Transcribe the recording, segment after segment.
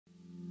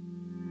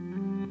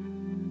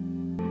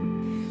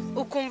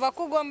ukumva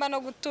ko ugomba no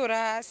gutura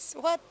hasi.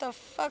 What the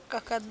fuck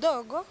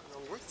akadogo?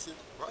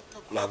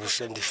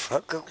 Mabusha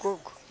ndifaka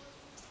koko.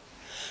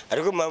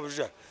 Ariko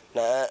mabusha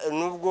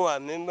nubwo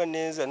wamemba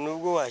neza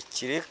nubwo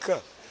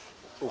wakireka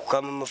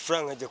ukama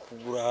amafaranga ajya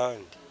kugura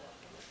ahandi.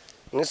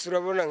 Nese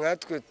urabona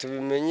nkatwe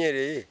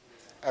tubimenyereye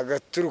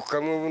agaturu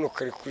kamwe buno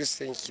kari kuri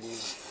 5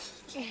 minutes.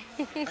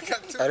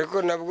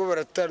 Ariko nabwo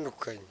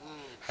baratandukanye.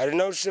 Hari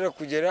naho ushira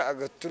kugera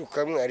agaturu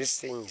kamwe ari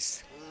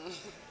 5.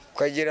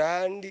 Ukagera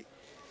ahandi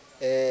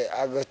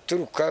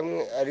agaturu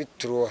kamwe ari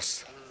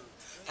 3.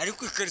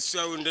 Ariko ikariso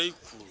yawe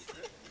ndayikunda.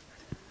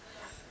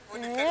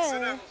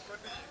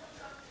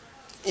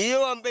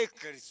 Iyo wambaye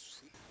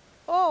ikariso.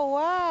 Oh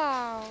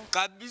wow.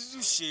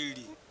 Kabizu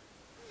sheri.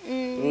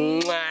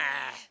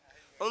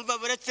 Umva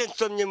baretse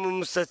nsomye mu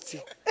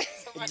musatsi.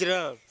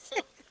 Gira.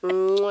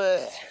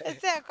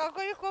 Ese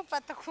akakuri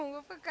kumfata ku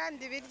ngufu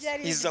kandi birya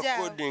ari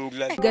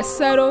ibyawe.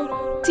 Gasaro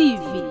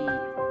TV.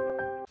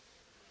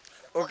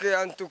 Ok,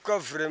 en tout cas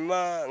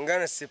vraiment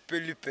ngana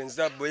sepeli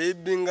penza boye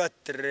binga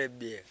très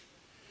bien.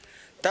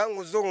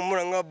 Tangu zo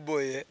ngumura nga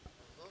boye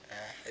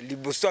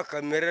liboso ya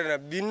kamera na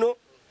bino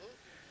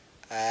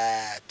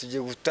tujye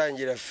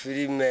gutangira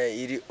filime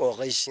iri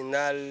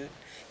original.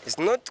 It's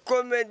not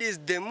comedy, it's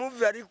the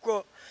movie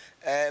ariko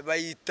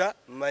bayita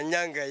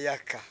Manyanga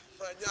Yaka.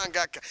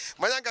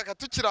 Manyanga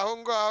tukiraho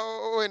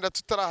ngaho wenda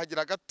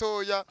tutarahagira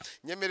gatoya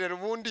nyemerera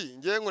ubundi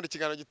ngiye nkora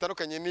ikiganiro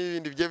gitandukanye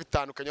n'ibindi bigiye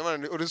bitandukanye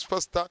abana uri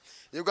superstar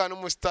yego hano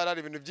umustar ari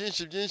ibintu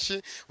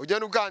byinshi ujya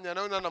n'uganira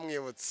nawe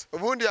nanamwibutsa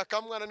ubundi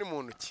yakamwana ni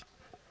muntu ki.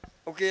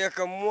 Okay,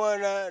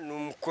 yakamwana ni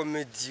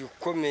umukomedi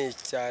ukomeye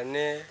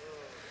cyane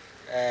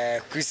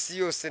ku isi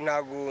yose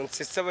ntago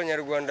nsetsa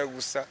abanyarwanda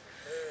gusa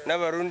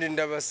n'abarundi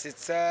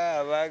ndabasetsa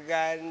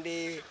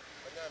abagande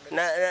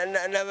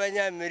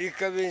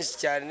n'abanyamerika benshi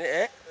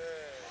cyane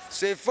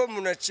so ifo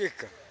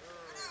munacheka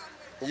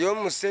iyo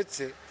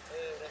musetse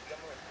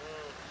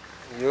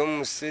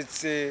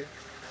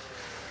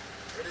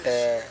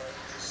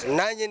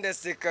nanjye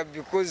ndaseka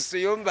because so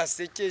iyo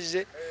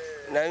mbasekeje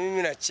na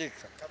mimi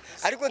nacheka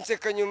ariko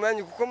nseka nyuma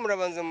yanyu kuko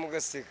murabanza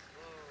mugaseka.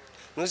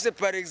 Nose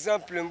par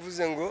exemple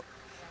mvuze ngo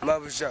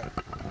mabusha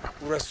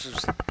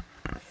urasuza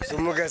so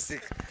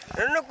mugaseka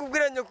no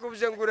kubwira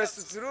nyokobuje ngo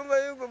urasuza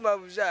urumva yuko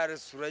mabusha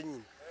arasura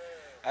nyine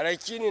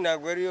arakini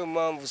ntabwo ariyo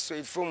mpamvu so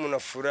ifo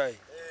munafurahi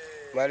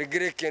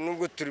malgré que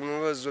nubwo turi mu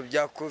bibazo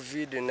bya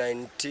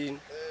COVID-19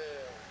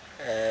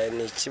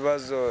 ni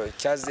ikibazo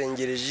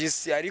cyazengereje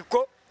isi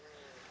ariko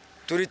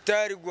turi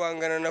tayari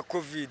guhangana na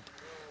COVID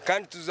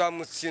kandi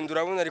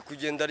tuzamutsindura abona ari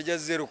kugenda arya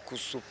 0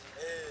 kusupa.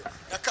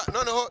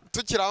 Noneho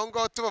tukiraho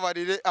ngaho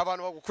tubabarire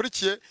abantu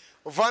bagukurikiye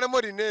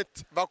uvanemo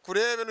rinete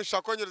bakurebe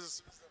nushaka kongera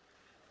zisubiza.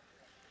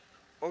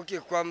 Okay,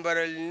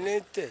 kwambara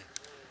rinete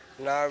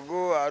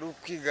nago ari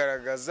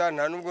ukwigaragaza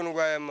nta nubwo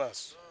ndwaye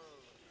amaso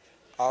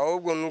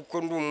ahubwo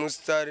nuko ndi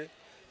umustar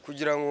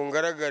kugira ngo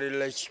ngaragare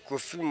like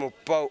Kofi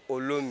Mopa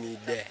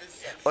Olomide.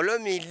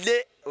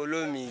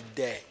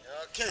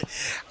 Okay,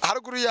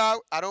 haruguru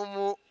yawe ari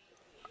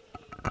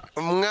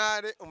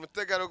umware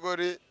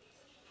umutegarugori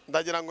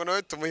ndagira ngo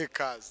nawe tumuhe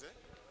ikaze.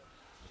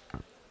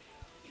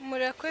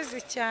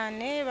 Murakoze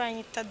cyane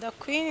banyita da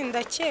Queen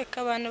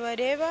ndakeka abantu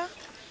bareba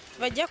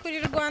bajya kuri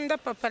Rwanda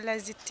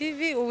Paparazzi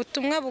TV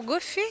ubutumwa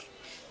bugufi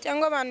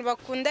cyangwa abantu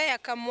bakunda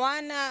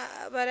yakamwana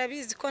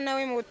barabizi ko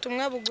nawe mu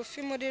butumwa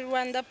bugufi muri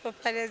Rwanda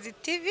Paparazzi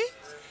TV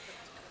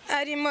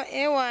arimo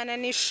ewana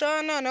ni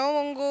shono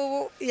nawo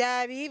ngubu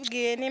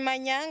yabibwiye ni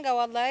Manyanga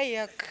wallahi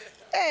Yaka.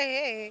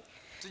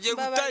 Tujye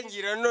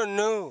gutangira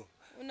noneho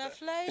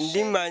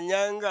ndi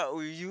Manyanga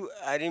uyu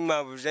ari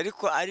mabuja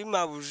ariko ari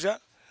mabuja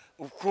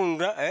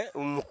ukunda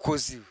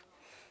umukozi we.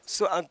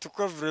 So en tout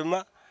cas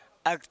vraiment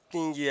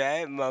acting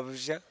ya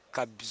mabuja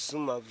kabizu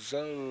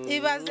mabuja.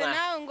 Ibaze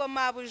nawe ngo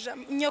mabuja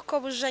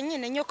nyokobuja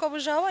nyine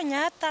nyokobuja wabonye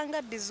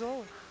hatanga bizo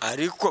we.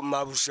 Ariko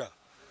mabuja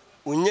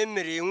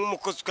unyemereye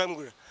nk'umukozi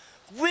ukambwira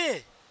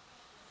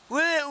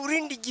we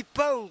urindi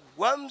gipangu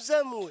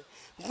wamzamuwe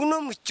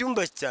nguno mu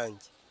cyumba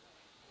cyanjye.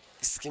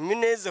 Iskimi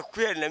neza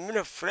kuyana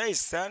mina furahi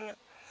sana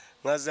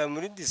nkaza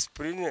muri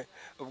discipline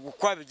ubwo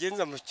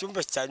kwabigenza mu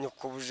cyumba cyanyu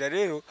kubuja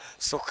rero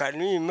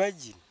sokani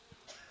imagine.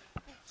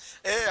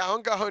 Aho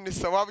ngaho ni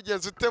sawa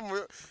wabigenza ute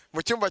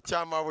mu cyumba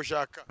cya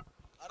mabushaka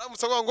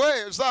aramutse ngo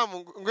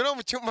ngwino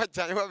mu cyumba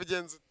cyanyu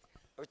wabigenza ute.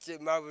 Okay,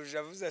 mabuja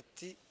avuze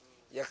ati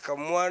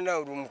yakamwana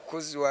uri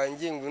umukozi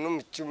wanjye ngwino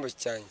mu cyumba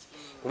cyanjye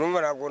urumva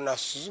ntabwo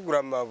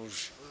nasuzugura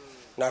mabuja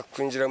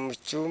nakwinjira mu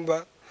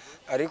cyumba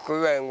ariko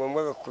bibaye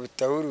ngombwa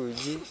gakubitaho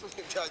urugi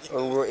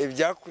ubwo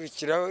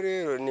ibyakurikiraho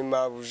rero ni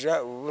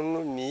mabuja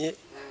ubunumiye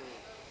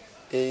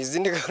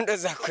izindi gahunda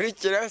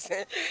zakurikiraho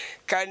se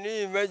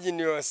kandi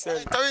imagine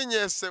yourself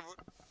tawinyese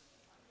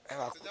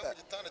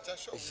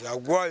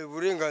yagwaye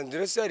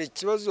uburenganzira se hari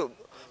ikibazo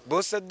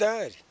boss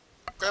adahari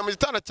kwa mu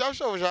gitanda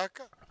cyasho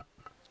ushaka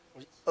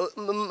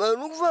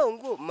nuvuga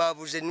ngo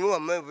mabuja niwe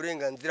wamaye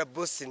uburenganzira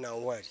boss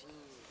nawe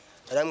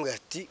arambwira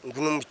ati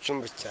nguno mu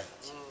cyumba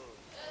cyanjye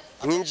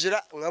mwinjira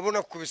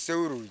nkabona kubise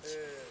urugi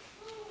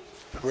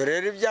ngo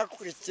rero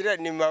ibyakurikira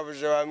ni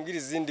mabuja bambwira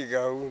izindi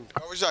gahunda.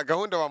 Mabuja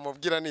gahunda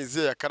wamubwira ni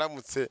izihe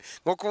yakaramutse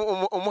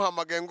nko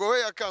umuhamagaye ngo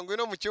we yakangwe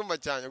no mu cyumba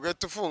cyanjye ngo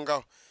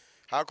tufungaho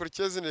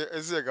hakurikiye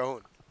izihe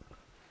gahunda?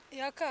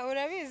 Yaka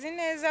urabizi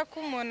neza ko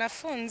umuntu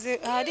afunze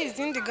hari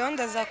izindi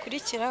gahunda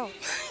zakurikiraho.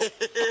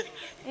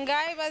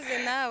 Ngaho ibaze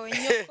nawe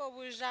nyoko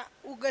buja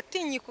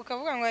ugatinyika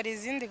ukavuga ngo hari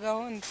izindi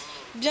gahunda.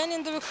 Ibyo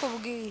ninde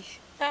ubikubwiye?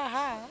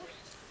 Aha.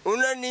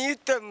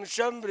 Unaniita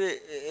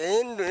mshambre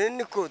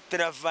niko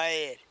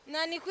travailler.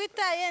 Nani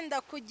kwita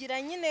yenda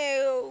kugira nyine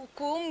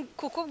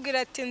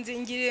kukubwira ati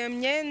nzingiriye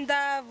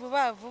imyenda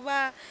vuba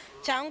vuba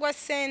cyangwa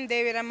se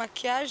ndebera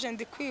makiyaje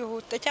ndi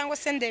kwihuta cyangwa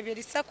se ndebera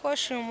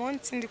isakoshi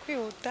umunsi ndi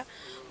kwihuta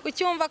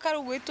ucyumva ko ari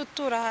uguhita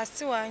utura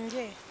hasi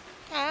wanjye.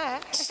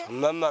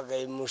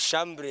 Mamagaye mu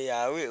chambre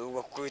yawe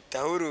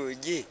ugakwitaho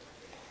urugi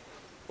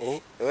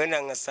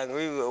wenda ngasanga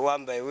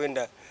wambaye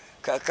wenda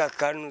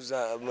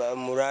kanuza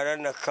murara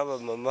na kaba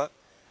mama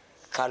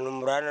kantu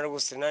murana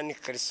rwose nani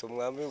kariso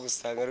mwambaye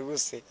gusanga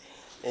rwose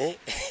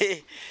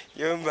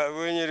yo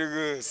mbabonye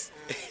rwose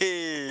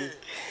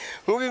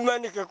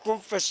mubimanika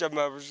kumfasha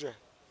mabuja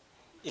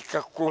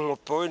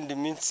ikakunkopa wenda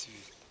iminsi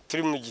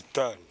turi mu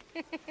gitanda.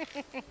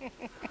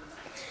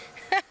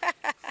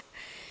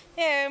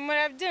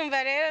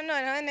 Murabyumva rero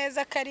noneho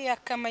neza kariya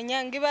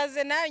kamanyanga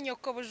ibaze nawe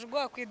nyoko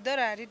bujugwa ku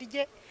idolari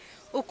rye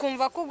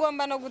ukumva ko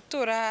ugomba no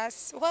gutura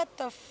hasi. What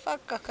the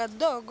fuck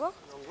akadogo?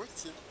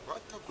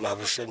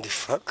 Mabuja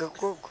ndifaka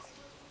koko.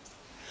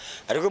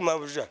 Ariko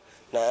mabuja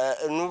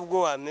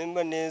nubwo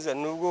wamemba neza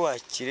nubwo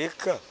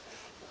wakireka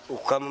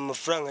ukama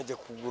amafaranga ajya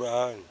kugura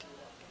ahandi.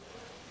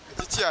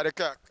 Iki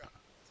yareka Yaka?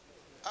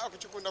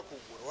 Kuki ukunda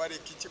kugura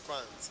wareka iki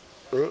kwanza?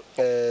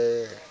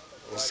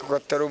 Usuko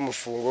atari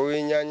umufungo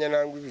w'inyanya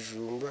nangwa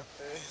ibijumba.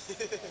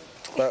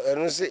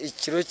 Twaranose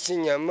ikiro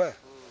cy'inyama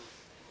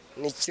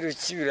n'ikiro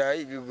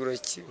cy'ibirayi bigura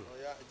kimwe.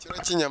 Ikiro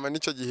cy'inyama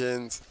nicyo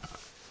gihenze.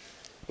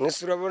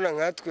 Nese urabona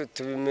nkatwe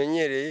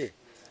tubimenyereye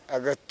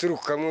agaturu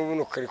kamwe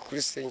buno kari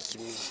kuri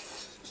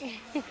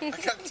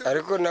 5,000.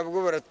 Ariko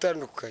nabwo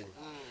baratandukanye.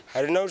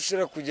 Hari naho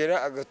ushira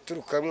kugera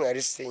agaturu kamwe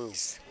ari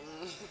 5,000.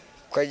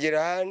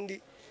 Ukagera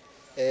ahandi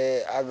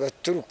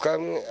agaturu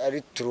kamwe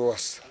ari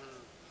 300.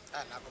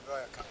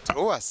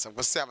 Turuwasa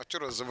ngo se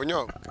abacuruza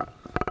ubunyobwa.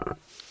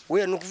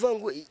 We nukuvuga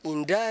ngo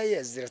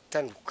indaya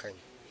ziratandukanye.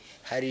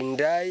 Hari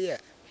indaya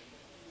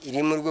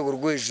iri mu rwego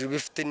rwo hejuru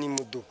bifite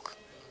n'imodoka.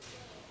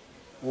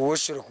 Wowe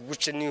ushobora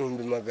kuguca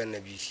n'ibihumbi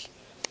 200.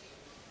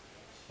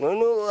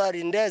 None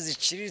hari indaya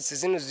ziciriritse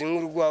zino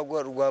zinywa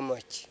urwagwa rwa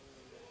make.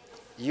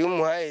 Iyo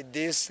umuhaye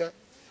desa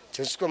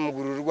cyangwa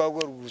ukamugurira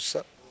urwagwa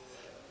gusa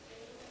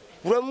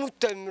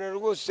uramutamira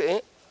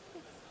rwose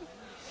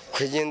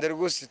ukagenda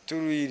rwose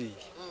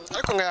turuyiriye.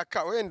 Ariko nka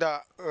Yaka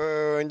wenda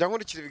njya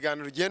nkurikira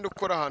ibiganiro ugenda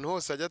ukora ahantu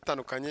hose hajya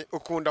hatandukanye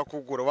ukunda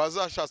kugura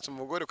wazashatse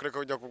umugore kureka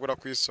kujya kugura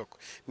ku isoko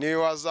niwe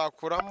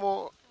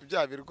wazakuramo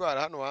bya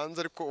birwara hano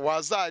hanze ariko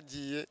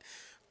wazagiye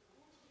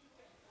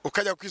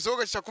ukajya ku isoko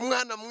ugashaka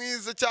umwana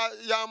mwiza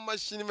ya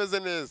mashini imeze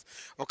neza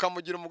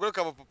ukamugira umugore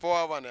kaba papa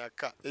w'abana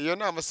Yaka iyo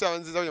nama se yaba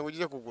nziza kugira ngo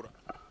ujye kugura.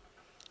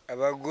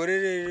 Abagore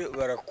rero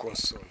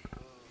barakonsoma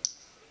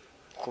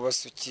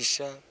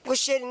kubasukisha ngo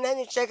sheri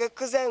nanjye nshaka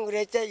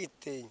kuzangurira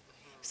cyagiteye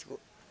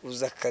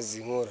uza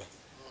akazi nkora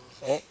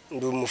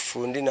ndi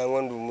umufundi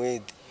nangwa ndi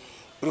umwede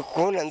uri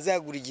kubona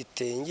nzagura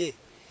igitenge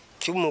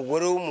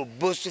cy'umugore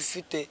w'umubosi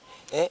ufite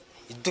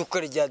iduka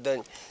rya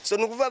danye. So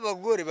nukuva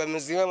abagore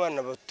bameze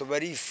nk'abana bato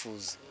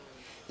barifuza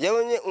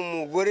yabonye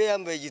umugore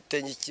yambaye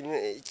igitenge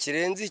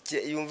kirenze iki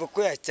yumva ko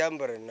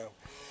yacyambara nawe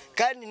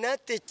kandi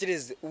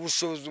natekereze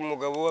ubushobozi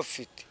umugabo we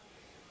afite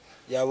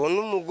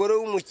yabona umugore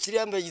w'umukire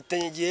yambaye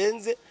igitenge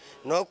gihenze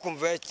nawe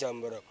kumva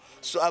yacyambara.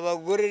 So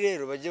abagore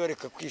rero bajye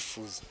bareka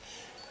kwifuza.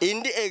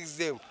 Indi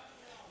example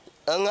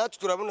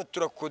nkatwe urabona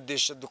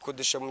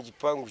dukodesha mu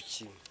gipangu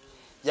kimwe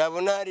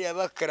yabona hari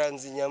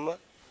abakaranze inyama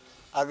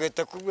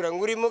agahita kubwira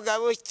ngo uri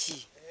mugabo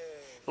ki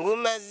ngo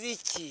umaze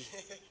iki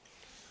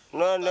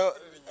none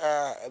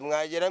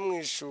mwagera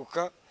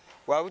mwishuka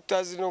waba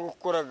utazi no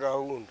gukora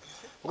gahunda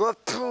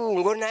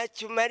ngo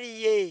ntacyo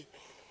umariye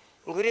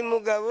ngo uri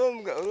mugabo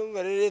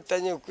urumva rero leta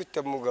nyine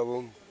kwita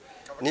mugabo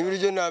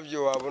n'ibiryo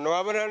nabyo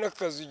wabona nta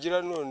n'akazi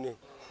ugira none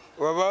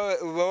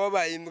uba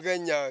wabaye imbwa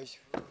nyayo.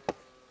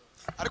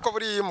 Ariko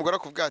buri iyo umugore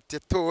akubwira ati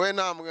tuwe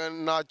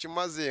ntacyo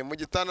umaze mu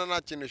gitanda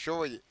nta kintu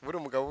ushoboye buri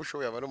umugabo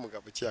ushoboye aba ari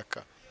umugabo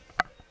Yaka.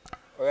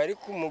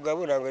 Ariko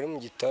umugabo ntabwo ari mu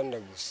gitanda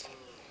gusa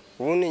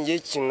ubundi ngiye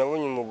ikintu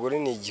nabonye umugore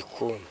ni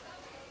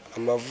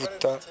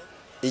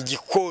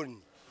igikoni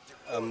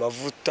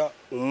amavuta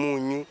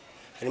umunyu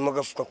harimo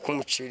agafuka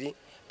k'umuceri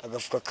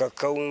agafuka ka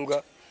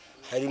kawunga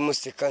harimo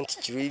 50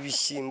 kilo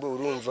y'ibishyimbo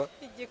urumva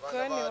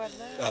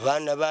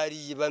abana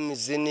bariye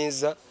bameze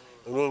neza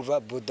urumva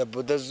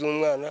boda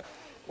z'umwana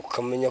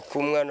ukamenya ko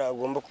umwana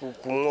agomba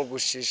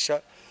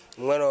kumwogoshesha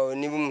umwana wawe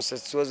niba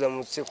umusatsi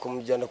wazamutse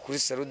kumujyana kuri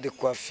salon de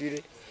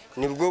coiffure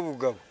nibwo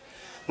bugabo.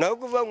 Naho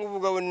kuvuga ngo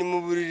ubugabo ni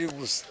mu buriri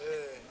gusa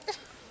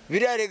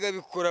birarega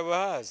bikora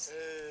abahaza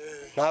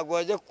ntago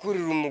wajya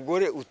kurira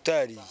umugore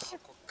utariye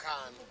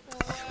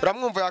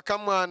uramwumva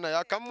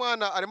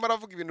yakamwana arimo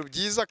aravuga ibintu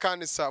byiza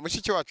kandi sa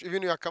mushiki wacu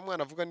ibintu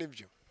yakamwana avuga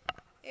nibyo.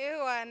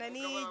 Ewana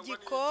ni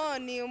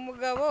igikoni,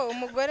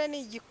 umugore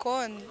ni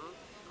igikoni.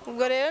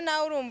 Ubwo rero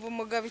nawe urumva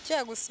umugabo icyo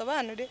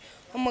yagusobanure,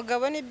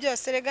 umugabo ni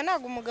byose. Rega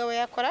ntabwo umugabo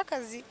yakora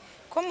akazi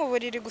ko mu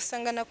buriri gusa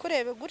ngo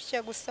anakurebe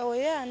gutya gusa,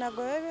 oya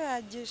ntabwo biba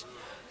bihagije.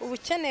 Uba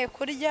ukeneye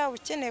kurya, uba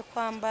ukeneye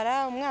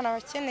kwambara, umwana aba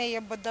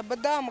akeneye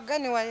bodaboda,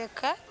 umugani wa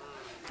Yaka.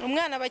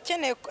 Umwana aba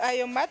akeneye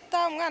ayo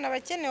mata, umwana aba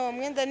akeneye uwo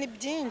mwenda, ni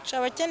byinshi,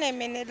 aba akeneye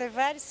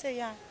minervalise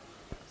ya.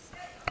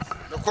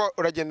 Nuko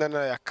uragendana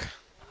na Yaka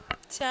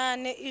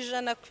cyane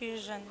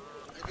 100%.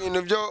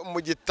 ibintu byo mu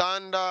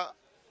gitanda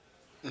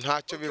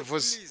ntacyo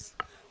bivuze.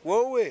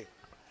 Wowe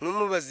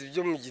numubaza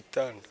ibyo mu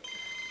gitanda,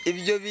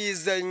 ibyo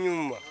biza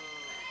nyuma.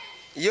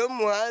 Iyo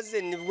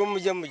muhaze nibwo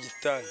mujya mu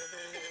gitanda.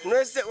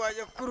 Mwese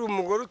wajya kuri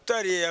umugore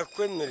utariye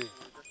yakwemereye.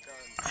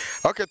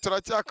 Okay,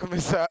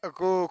 turacyakomeza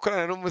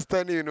gukorana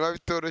n'umusitani, ibintu biba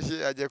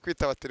bitoroshye. Agiye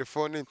kwitaba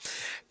telefoni.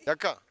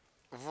 Yaka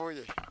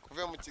uvuye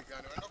kuvuye mu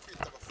kiganiro no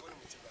kwitaba fone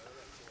mu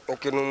kiganiro.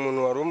 Okay, n'umuntu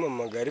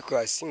warumamaga ariko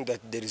I think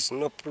that there is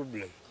no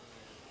problem.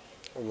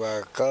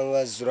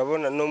 Wakabaza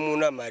urabona no mu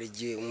nama hari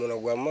igihe umuntu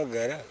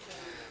agwamagara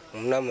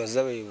mu nama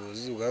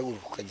z'abayobozi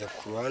ugahaguruka ukajya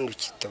ku ruhande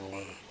ukitaba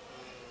umuntu.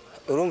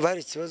 Urumva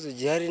hari ikibazo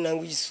gihari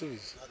nangwa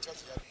igisubizo.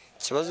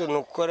 Ikibazo ni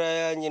ukora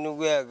yanjye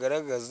nubwo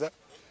yagaragaza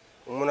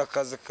umuntu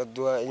akaza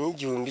akaduha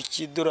 $1000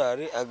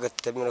 cy'idolari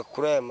agatamira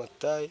kuri aya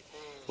mataye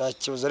nta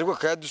kibazo, ariko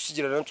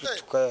akayadusigira natwe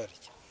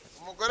tukayarya.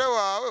 Umugore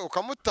wawe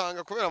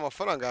ukamutanga kubera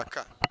amafaranga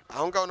Yaka,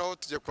 aho ngaho naho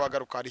tugiye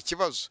kuhagaruka. Hari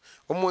ikibazo,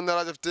 umuntu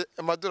araje afite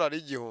amadolari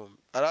 1000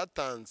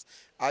 aratanze,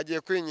 agiye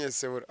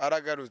kwinyesebura,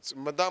 aragarutse,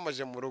 madame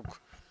aje mu rugo.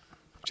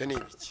 Cyo ni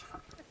ibiki?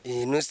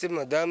 Nuse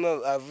madame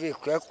avuye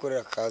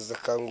kuyakorera akaza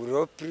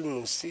akanguriraho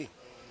primus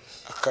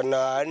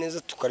akanaha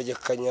neza tukarya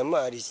akanyama,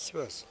 hari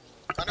ikibazo.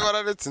 Kandi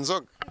wararetse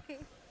inzoga?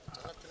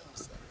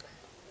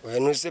 Oya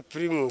nuse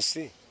primus,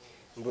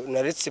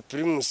 naretse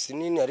primus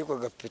nini ariko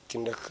agapeti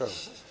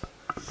ndakanga.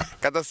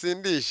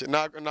 Kadasindishe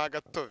nta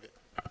gatobe.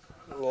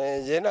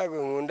 Nje ntabwo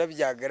nkunda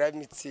byagara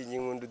mitsingi,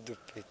 nkunda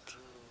udupeti.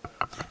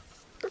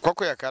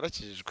 Koko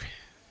yakarakijijwe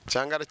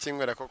cyangwa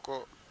arakinywera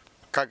koko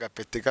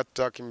kagapeti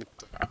gato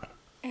k'imito?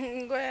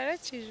 Ngo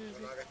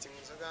yarakijijwe.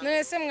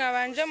 None se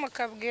mwabanje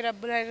mukabwira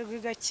burarirwa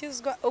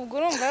igakizwa, ubwo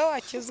urumva yo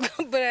wakizwa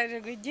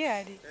burarirwa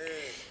igihari.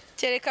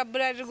 Kereka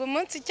burarirwa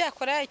umunsi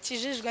cyakora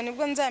yakijijwe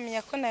nibwo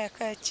nzamenya ko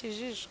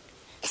nayakakijijwe.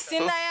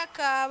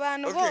 Sinayaka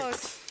abantu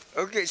bose.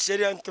 Okay,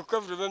 chérie, en tout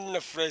cas, vraiment,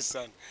 na furahi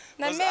sana.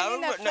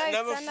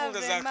 N'abafunga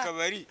za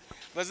kabari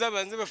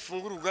bazabanze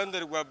bafungura uruganda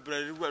rwa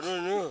burarirwa,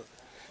 noneho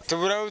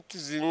tuburaho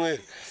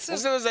tuzinywera.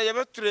 Ese bazajya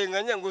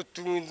baturenganya ngo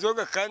tunywe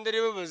inzoga kandi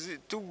aribo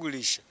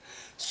bazitugurisha.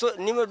 So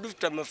niba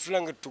dufite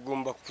amafaranga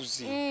tugomba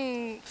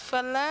kuzinywa.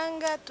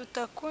 Faranga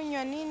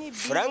tutakunywa nini?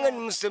 Faranga ni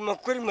musema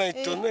kuri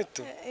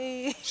maitometo.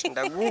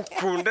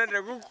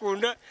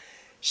 Ndagukunda.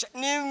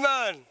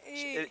 Niba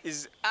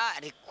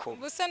ariko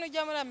gusa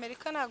nujya muri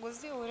Amerika ntago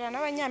uzihurira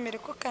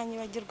n'abanyamerika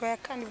kanyibagirwa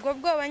Yaka, nibwo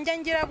bwoba njya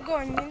ngira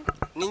bwonyine.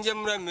 Ninjya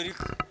muri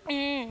Amerika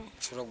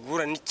nshobora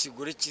guhura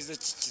n'ikigore cyiza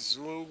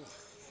cy'ikizungu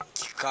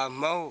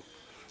kikampaho,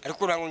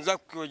 ariko ntabwo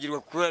nzakwibagirwa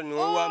kubera ni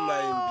wowe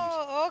wamaye imbere.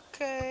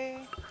 Okay.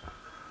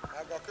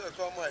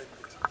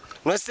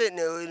 Nose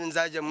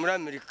nzajya muri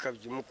Amerika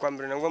byo mu kwa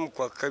mbere nangwa mu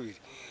kwa kabiri,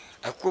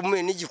 ariko muye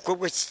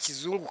n'igikobwa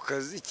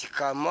cy'ikizungukazi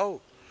kikampaho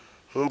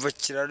nkumva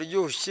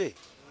kiraryoshye,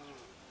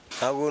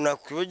 ntabwo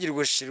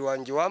nakwibagirwa shiri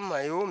wanjye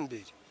wamayeho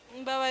mbere.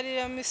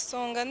 Mbabarira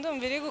misonga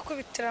ndumva iri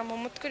gukubitira mu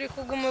mutwe, uri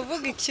kuguma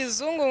uvuga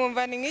ikizungu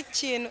nkumva ni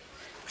nk'ikintu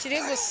kiri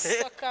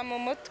gusoka mu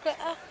mutwe.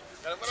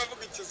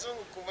 Aravuga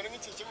ikizungu kumva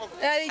nk'iki kimo.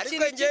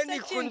 Ariko njye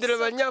nikundira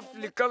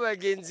abanyafurika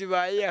bagenzi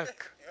ba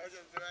Yaka.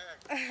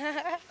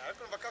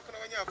 Ariko bakako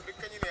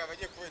n'abanyafurika nyine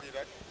yabagiye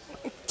kuberera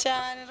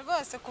cyane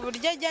rwose ku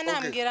buryo ajya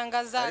nambwira ngo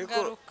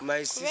azagaruka.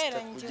 My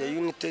sister kujya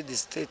United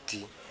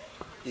States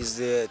is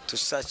to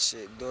search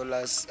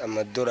dollars,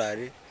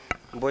 amadolari.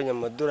 Mbonye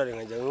amadolari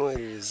nkajya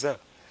nkohereza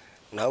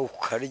nawe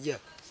ukarya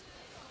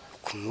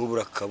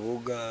kumubura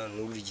kaboga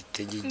n'uburi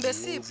igitege.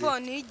 Mbese ipo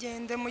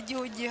nigende mu gihe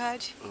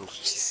ugihari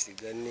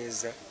ukisiga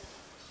neza,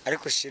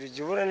 ariko shiri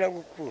jye ubona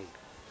nagukunda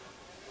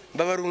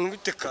mbabara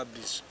unkubite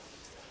kabisa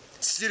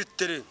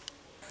siritere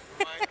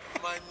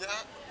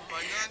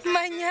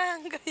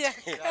manyanga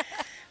Yaka.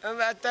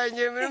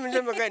 Batangiye muri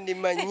mujyamaga ni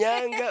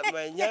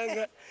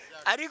manyanga,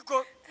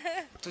 ariko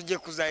tujye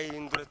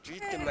kuzahindura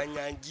tuyite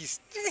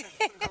manyangiste.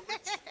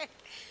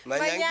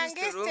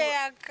 Manyangiste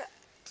Yaka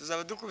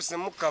tuzaba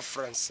dukubisemo ka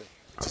français.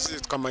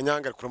 Tuzitwa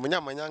manyanga, kuri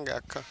umunyamanyanga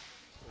Yaka.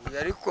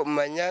 Ariko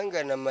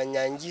manyanga na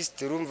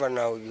manyangiste urumva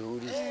naho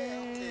bihuriye.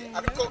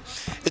 Ariko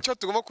icyo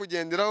tugomba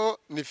kugenderaho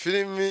ni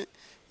filimi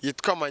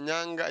yitwa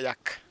Manyanga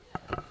Yaka.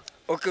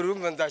 Okay,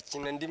 urumva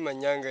ndakina ndi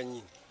manyanga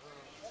nyine.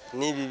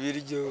 Nibi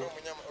biryo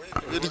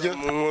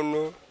mu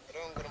nkono.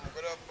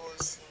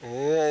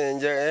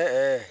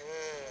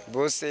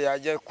 Boss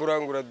yajya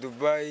kurangura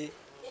Dubai,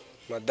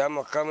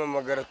 madame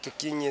akamamagara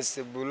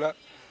tukinyesebura,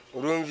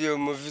 urumva iyo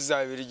muvi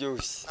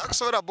zabiryoshye.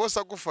 Akosora boss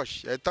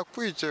agufashe ahita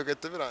kwicaye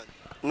ugahita birangira.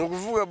 ni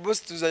ukuvuga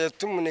bosi tuzajya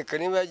tumuneka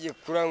niba yagiye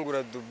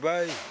kurangura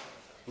Dubai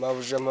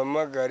mabuja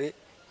mpamagare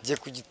njye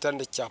ku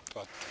gitanda cya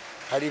pato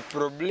hari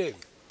problème.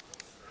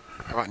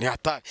 Ni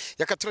hatari.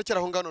 Yaka turakera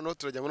aho ngano no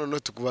turajya ngo no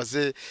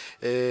tukubaze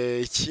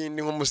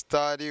ikindi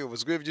nk'umusitari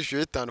ubuzwe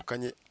byishyuye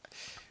bitandukanye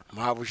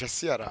mabuja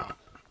siara.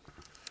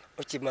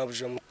 Okay,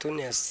 mabuja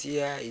mutoni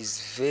Asia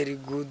is very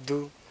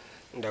good.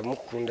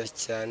 Ndamukunda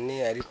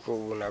cyane ariko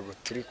ubu ntabwo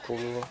turi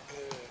kumwe.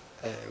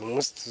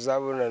 Umunsi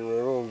tuzabona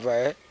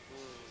nurumva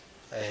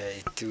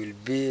it will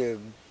be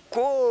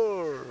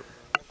cool.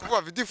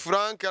 Kuva Vidi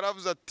Frank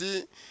yaravuze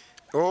ati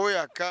wowe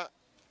Yaka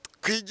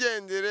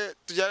kwigendere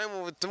tujyane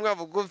mu butumwa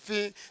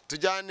bugufi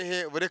tujyane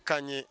he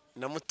burekanye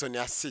na mutoni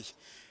Asia.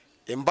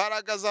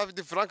 Imbaraga za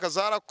Vidi Frank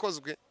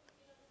zarakozwe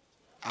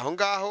aho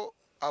ngaho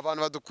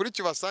abantu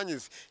badukurikiye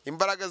basangize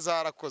imbaraga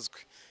zarakozwe.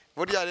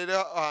 Burya rero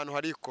ahantu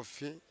hari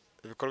ikofi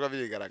ibikorwa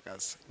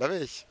birigaragaza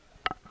ndabeshya.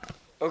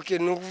 Okay,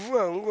 ni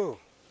ukuvuga ngo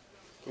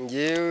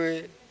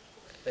ngewe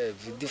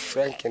Vidi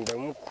Frank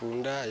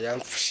ndamukunda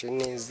yamfashe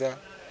neza,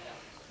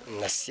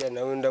 Asia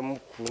nawe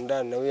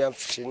ndamukunda nawe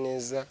yamfashe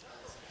neza,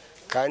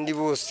 kandi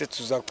bose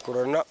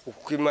tuzakorana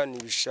uko Imana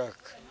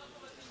ibishaka.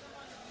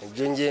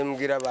 Ibyo ngiye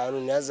mbwira abantu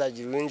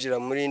ntihazagira uwinjira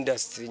muri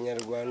industry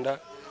nyarwanda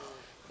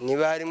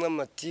niba harimo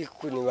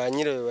amatiku ni ba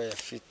nyirayo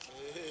bayafite.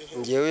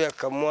 Ngewe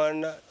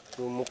Yakamwana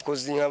ni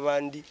umukozi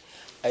nk'abandi,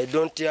 I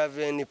don't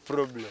have any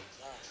problem.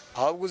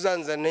 Ahubwo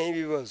uzanzanaho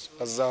ibibazo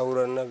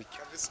azahura nabyo.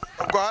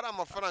 Ubwo hari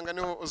amafaranga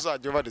niho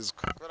uzajya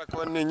ubarizwa kubera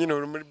ko ni nyine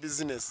uri muri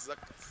business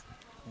z'akazi.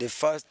 The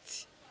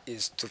first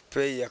is to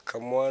pay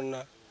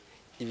Yakamwana,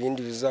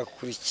 ibindi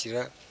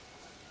bizakurikira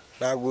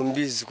ntabwo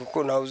mbizi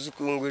kuko ntawe uzi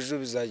ko ngo ejo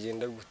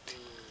bizagenda gute.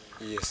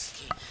 Yes.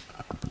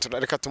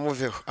 Turareka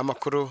tumuveho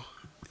amakuru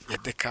ya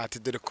Dekati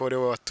dore ko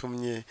rewe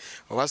watumye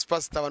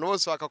abasipasita abantu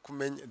bose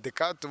bakakumenya.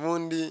 Dekati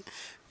ubundi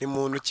ni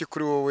muntu ki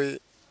kuri wowe?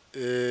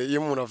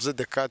 Iyo umuntu avuze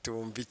Dekati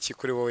wumva iki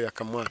kuri wowe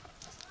Yakamwana?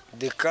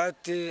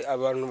 Dekati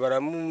abantu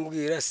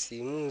baramubwira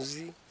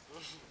simuzi,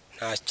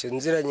 ntacyo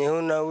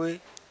nziranyeho nawe,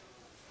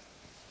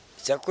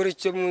 cyakora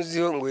icyo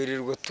muziho ngo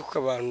yirirwa tuka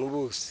abantu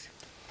bose.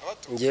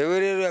 Ngewe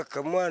rero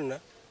Yakamwana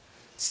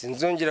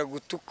sinzongera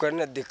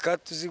gutukana.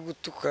 Dekati uzi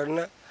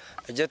gutukana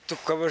ajya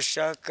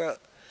tukabashaka,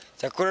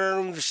 cyakora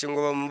narumvishe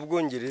ngo ba mu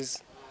Bwongereza.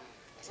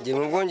 Njye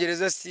mu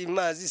Bwongereza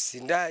simazi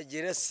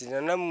sindahagera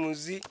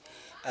sinanamuzi,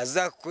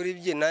 azakora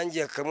ibye nanjye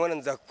Yakamwana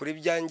nzakora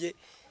ibyanjye.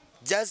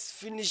 Just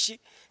finish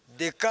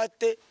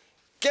Dekati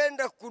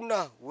kenda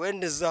kuna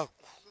wende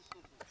zako.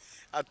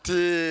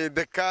 Ati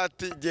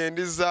Dekati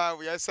genda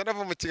izawe yahise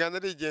anava mu kiganza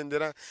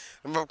arigendera.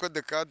 Numva ko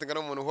Dekati ngana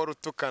umuntu uhora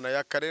utukana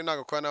Yakare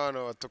ntago kwa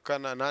n'abantu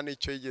batukana nta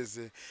n'icyo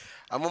yigeze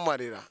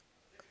amumarira.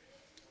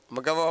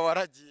 Umugabo wawe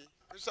aragiye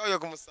ushaka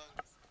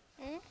kumusanga.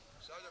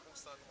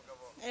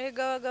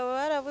 Erega abagabo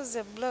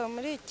barabuze bro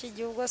muri iki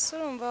gihugu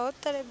surumva aho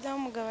utarebye aho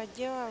umugabo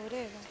agiye waba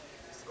ureba.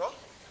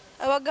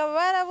 Abagabo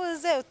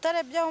barabuze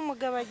utarebye aho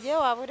umugabo agiye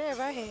waba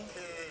ureba he?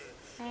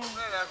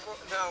 Kubera ko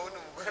nta wundi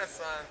mugore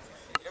asanze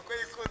yako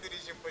yikundira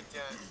ijipo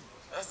cyane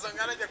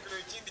asanga arajya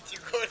kureba ikindi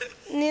kigore.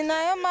 Ni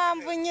nayo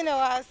mpamvu nyine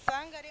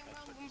wasanga ari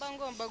mpamvu mba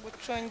ngomba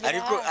gucongera.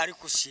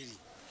 Ariko shiri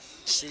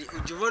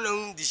ujya ubona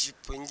nk'undi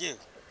jipo ngewe.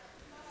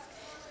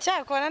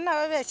 Cyakora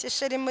nababeshye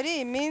sheri muri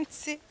iyi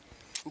minsi.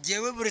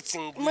 Ngewe buretse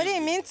muri iyi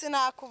minsi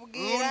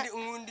nakubwira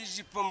nk'undi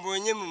jipo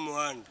mbonye mu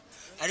muhanda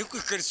ariko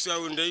ikariso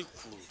yawe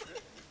ndayikunda.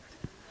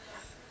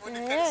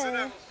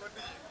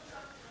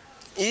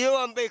 Iyo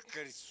wambaye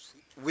ikariso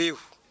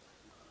wewe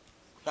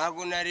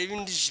ntabwo nareba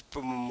indi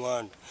jipo mu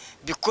muhanda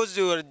because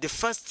you are the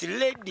first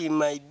lady,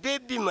 my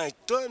baby, my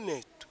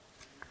tomato,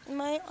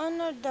 my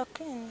honor the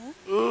queen.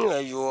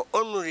 You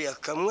honor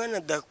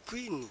Yakamwana the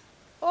queen.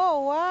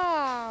 Oh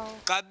wow.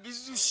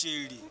 Kabizu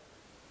sheri.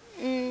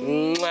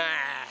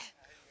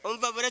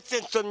 Umva buretse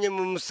nsomye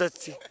mu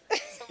musatsi.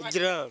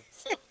 Gira.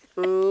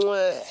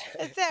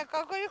 Ese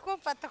koko uri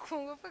kumfata ku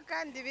ngufu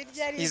kandi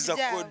birya ari is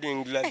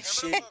according like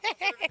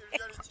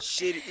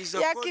sheri is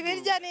according.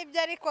 Yakibirya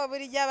nibyo ariko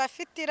buri gihe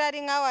abafite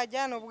irari nka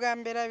wajyana ubwa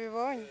mbere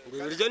abibonye.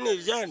 Birya ni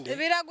ibyande.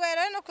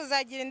 Biragoye no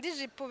kuzagira indi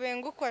jipo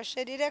benguko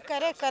sheri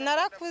reka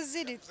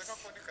narakuziritse.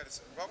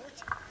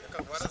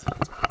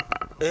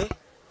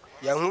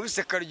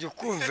 Yankubise karyo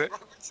kumve.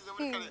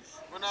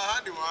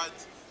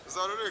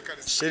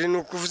 Sheri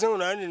nukuvuze ngo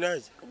nandi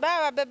naje.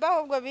 Baba beba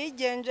ahubwo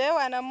bigenje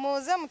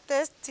wanamuze mu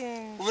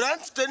testing.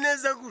 Uramfite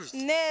neza gutya.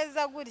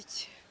 Neza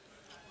gutya.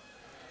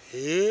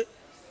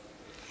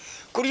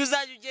 Kuri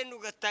uzajya ugenda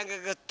ugatanga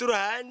gatura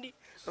handi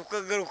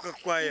ukagaruka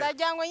kwaya.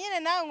 Ndagira ngo nyine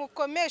nawe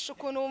ngukomesha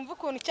ukuntu wumva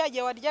ukuntu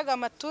cyagiye waryaga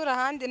amatura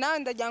handi nawe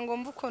ndagira ngo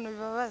wumva ukuntu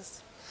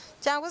bibabaza.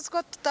 Cyangwa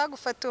uko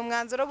tutagufata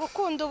umwanzuro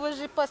gukunda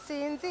ubujipo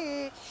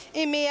sinzi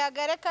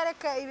imiyaga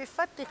reka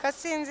ibifatika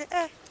sinzi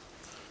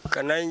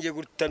Kanaye ngiye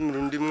gutamira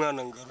undi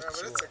mwana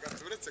ngarutse.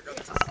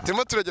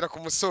 Turimo turagera ku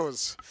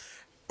musozo.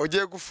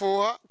 Ugiye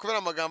gufuha kubera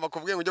amagambo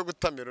akubwiye ngo ujye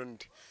gutamira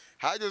undi.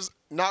 Hajye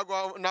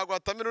ntago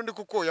watamira undi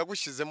kuko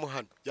yagushyizemo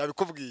hano.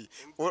 Yabikubwiye.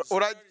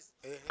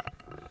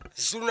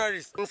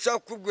 Journalist, nshaka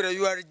kubwira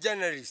you are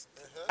journalist.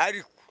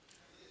 Ariko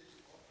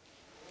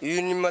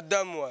uyu ni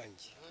madamu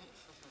wanjye.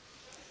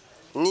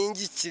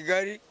 ningi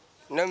Kigali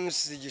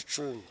namusize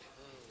Gicumbi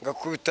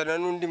ngakubitana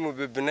n'undi mu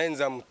bebe naye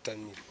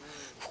nzamutamira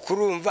kuko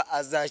urumva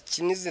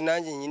azakinize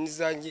nanjye nyine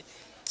izanjye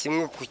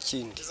kimwe ku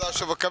kindi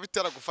bizashoboka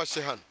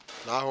bitaragufashe hano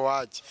naho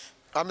waje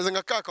ameze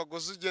nka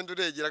kakagozi ugenda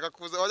uregera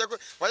akakuza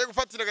wajya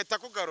gufatira agahita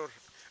kugarura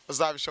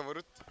uzabishobora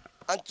ute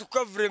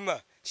antuka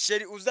vraiment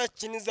sheri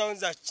uzakinizaho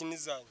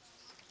nzakinizanye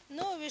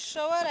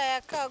nubishobora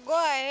Yaka go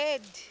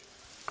ahead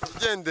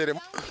ugendere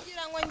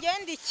kugira ngo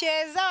ngende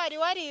ikeza wari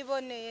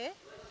wariboneye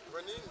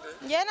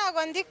nge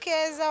ntago ndi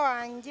keza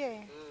wanjye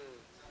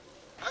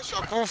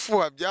ashaka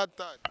kufuha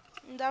byatari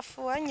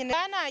ndafuha nyine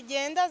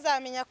nagenda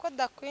azamenya ko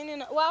dakwini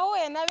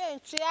wahuye na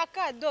benshi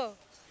Yakado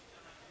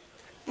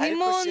ni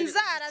mu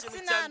nzara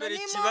sinano ni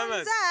mu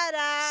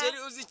nzara sheri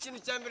uzi ikintu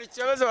cya mbere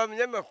kibabaza wa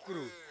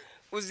munyamakuru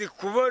uzi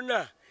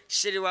kubona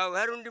sheri wawe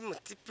hari undi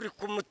mutipuri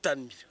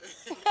kumutamira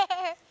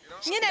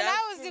nyine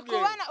nawe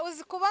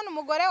uzi kubona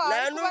umugore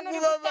wawe kubona uri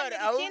gutamira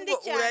ikindi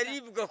cyane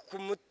uraribwa ku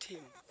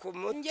mutima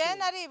nge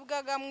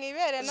naribwaga mu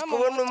ibere no mu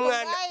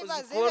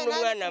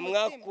umwana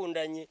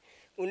mwakundanye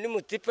undi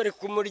mutipe ari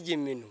kumurya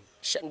imino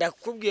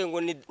ndakubwiye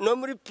ngo no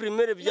muri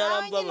primaire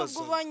byarambabaza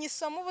ubonye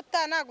isomo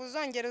ubutaha ntabwo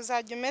uzongera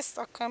uzajya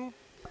umesa kamwe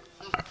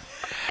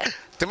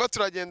Tema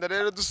turagenda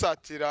rero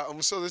dusatira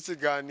umusozo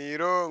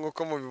w'ikiganiro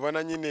nk'uko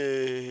mubibona nyine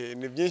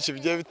ni byinshi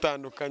bigiye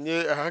bitandukanye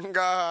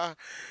ahangaha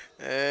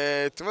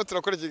Tema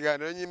turakora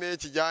ikiganiro nyine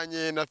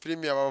kijyanye na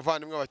filimi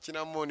abavandimwe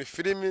bakinamo ni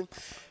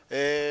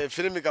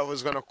filimi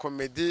igahuzwa na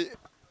komedi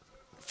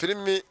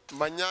filimi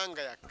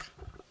Manyanga Yaka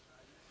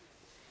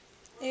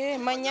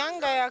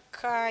Manyanga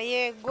Yaka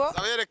yego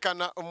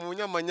aberekana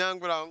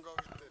umunyamanyanga uri aho ngaho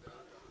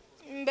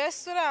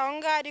mbese uri aho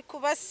ngaho ari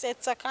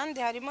kubasetsa kandi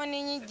harimo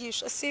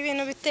n'inyigisho si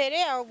ibintu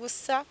bitereye aho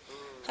gusa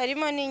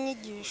harimo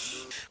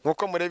n'inyigisho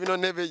nk'uko mureba ino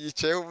ntebe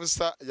yicayeho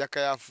ubusa Yaka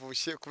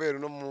yafushye kubera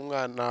uno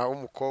mwana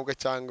w'umukobwa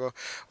cyangwa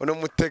uno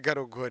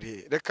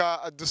mutegarugori reka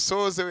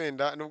dusoze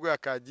wenda nubwo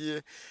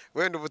yakagiye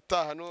wenda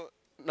ubutaha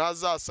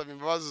ntazasaba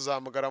imbabazi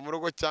uzamugara mu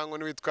rugo cyangwa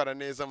niwitwara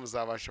neza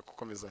muzabasha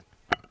gukomezanya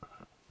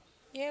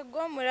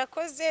yego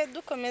murakoze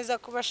dukomeza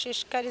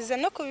kubashishikariza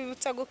no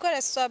kubibutsa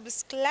gukora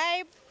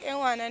subscribe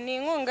ni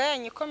inkunga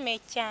yanyu ikomeye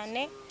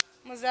cyane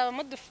muzaba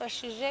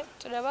mudufashije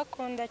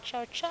turabakunda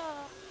ciao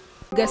ciao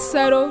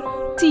Gasaro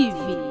TV